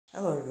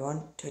Hello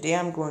everyone, today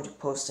I'm going to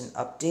post an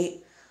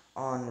update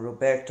on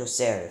Ro-Berto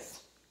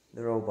Serif,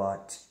 the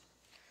robot.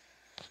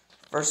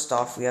 First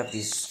off, we have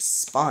these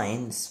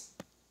spines,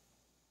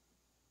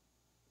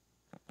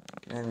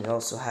 and we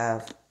also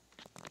have,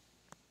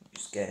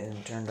 just get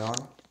him turned on.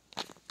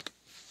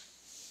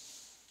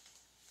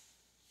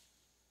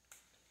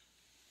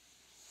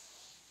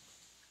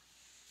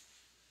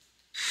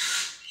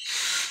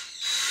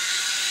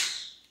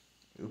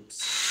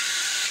 Oops.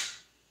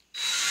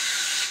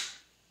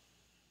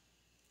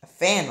 A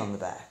fan on the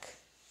back.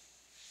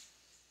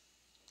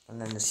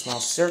 And then the small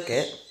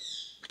circuit,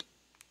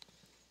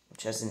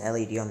 which has an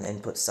LED on the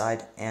input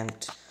side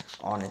and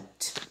on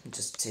it,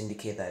 just to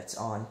indicate that it's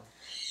on.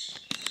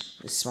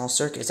 This small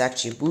circuit is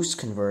actually a boost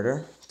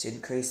converter to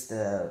increase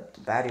the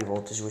battery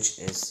voltage, which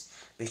is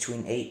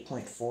between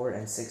 8.4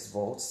 and 6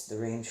 volts. The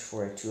range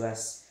for a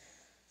 2S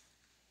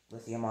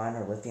lithium-ion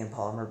or lithium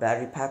polymer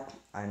battery pack,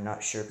 I'm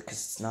not sure because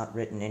it's not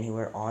written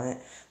anywhere on it,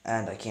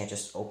 and I can't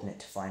just open it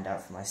to find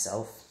out for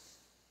myself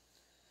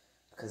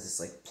because it's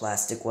like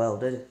plastic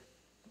welded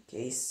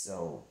case,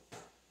 so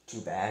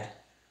too bad.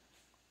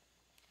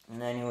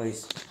 And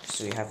anyways,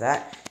 so you have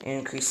that. It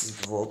increases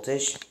the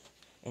voltage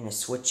in a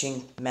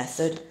switching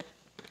method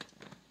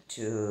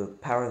to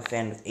power the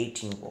fan with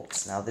 18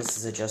 volts. Now this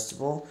is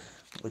adjustable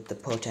with the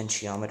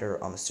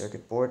potentiometer on the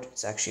circuit board.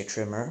 It's actually a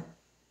trimmer.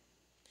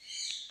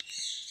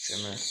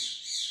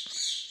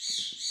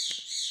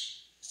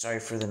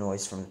 Sorry for the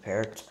noise from the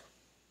parrot.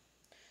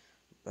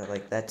 But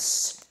like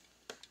that's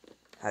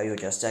how you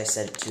adjust it. I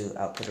set it to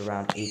output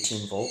around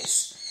 18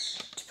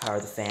 volts to power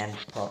the fan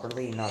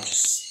properly, not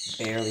just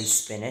barely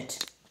spin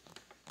it.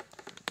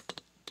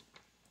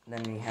 And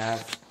then we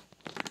have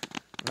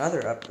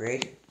another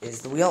upgrade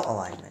is the wheel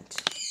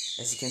alignment.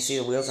 As you can see,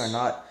 the wheels are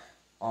not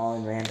all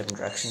in random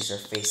directions, they're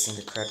facing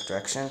the correct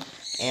direction,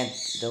 and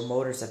the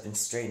motors have been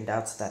straightened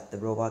out so that the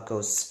robot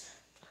goes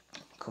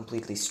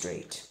completely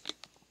straight.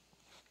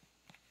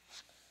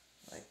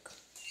 Like,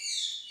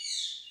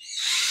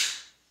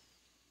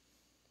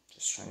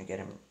 just trying to get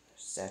him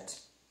set.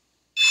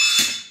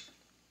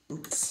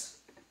 Oops.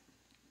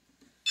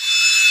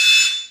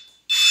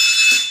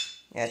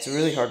 Yeah, it's a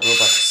really hard robot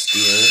to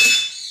steer.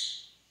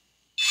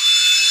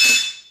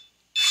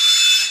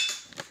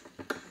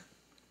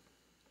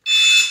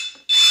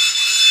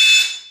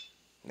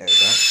 There we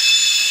go.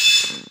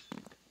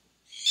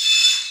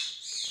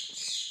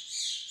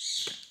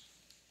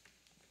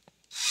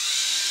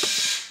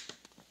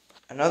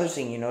 Another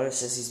thing you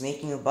notice is he's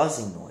making a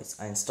buzzing noise.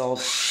 I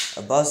installed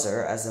a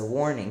buzzer as a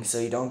warning so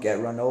you don't get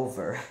run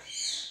over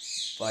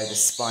by the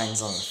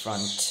spines on the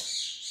front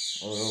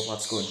or the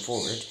robot's going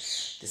forward.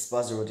 This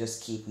buzzer will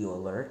just keep you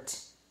alert.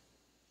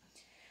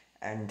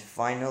 And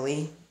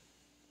finally,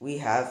 we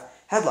have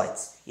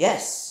headlights.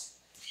 Yes!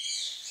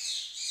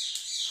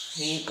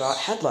 He got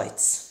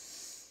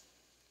headlights.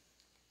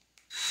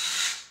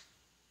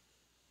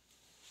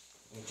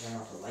 Let me turn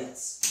off the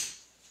lights.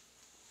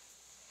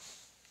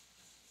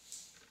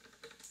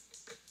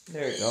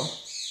 There we go.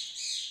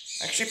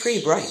 Actually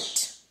pretty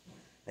bright.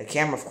 The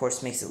camera, of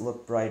course, makes it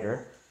look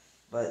brighter.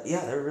 But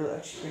yeah, they're really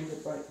actually pretty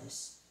good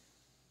brightness.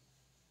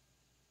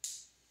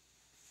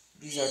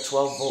 These are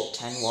 12 volt,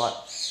 10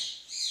 watt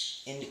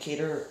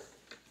indicator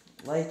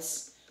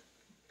lights.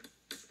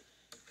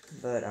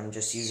 But I'm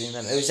just using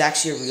them. It was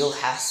actually a real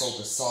hassle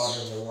to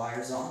solder the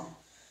wires on,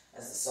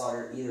 as the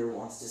solder either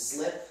wants to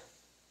slip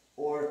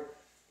or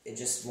it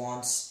just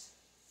wants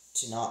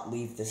to not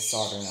leave the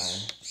soldering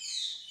iron.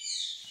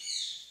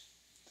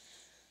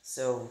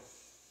 So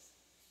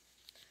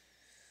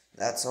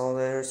that's all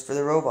there is for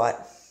the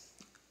robot.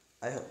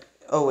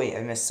 Oh wait,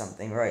 I missed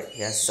something. Right,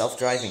 he has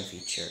self-driving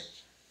feature.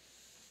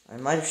 I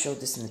might have showed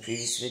this in the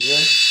previous video.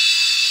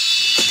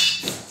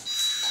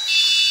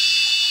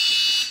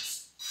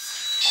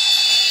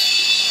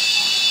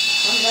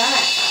 Come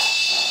back!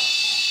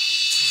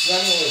 He's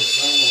running away, he's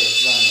running away,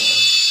 he's running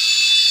away.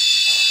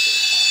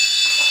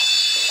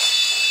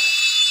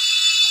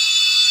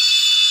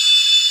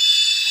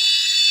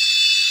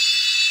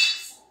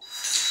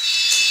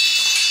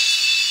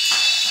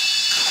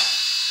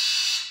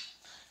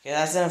 Okay,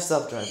 that's enough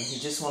self-driving. He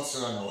just wants to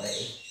run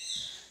away.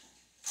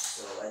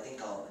 So I think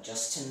I'll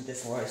adjust him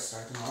before I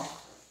start him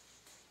off.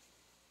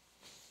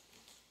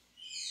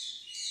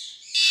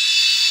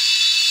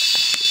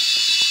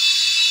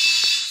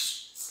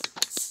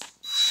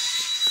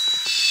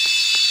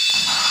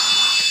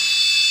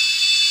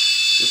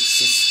 Oops,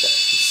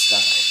 he's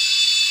stuck.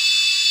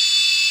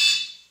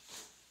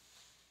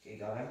 Okay,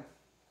 got him.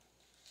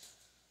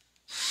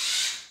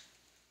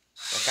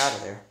 Back out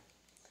of there.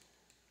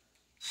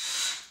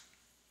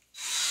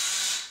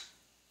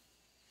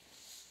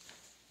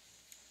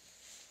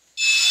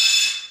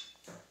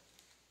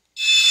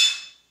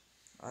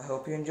 I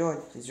hope you enjoyed.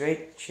 Please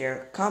rate,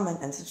 share, comment,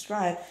 and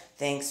subscribe.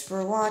 Thanks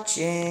for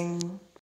watching.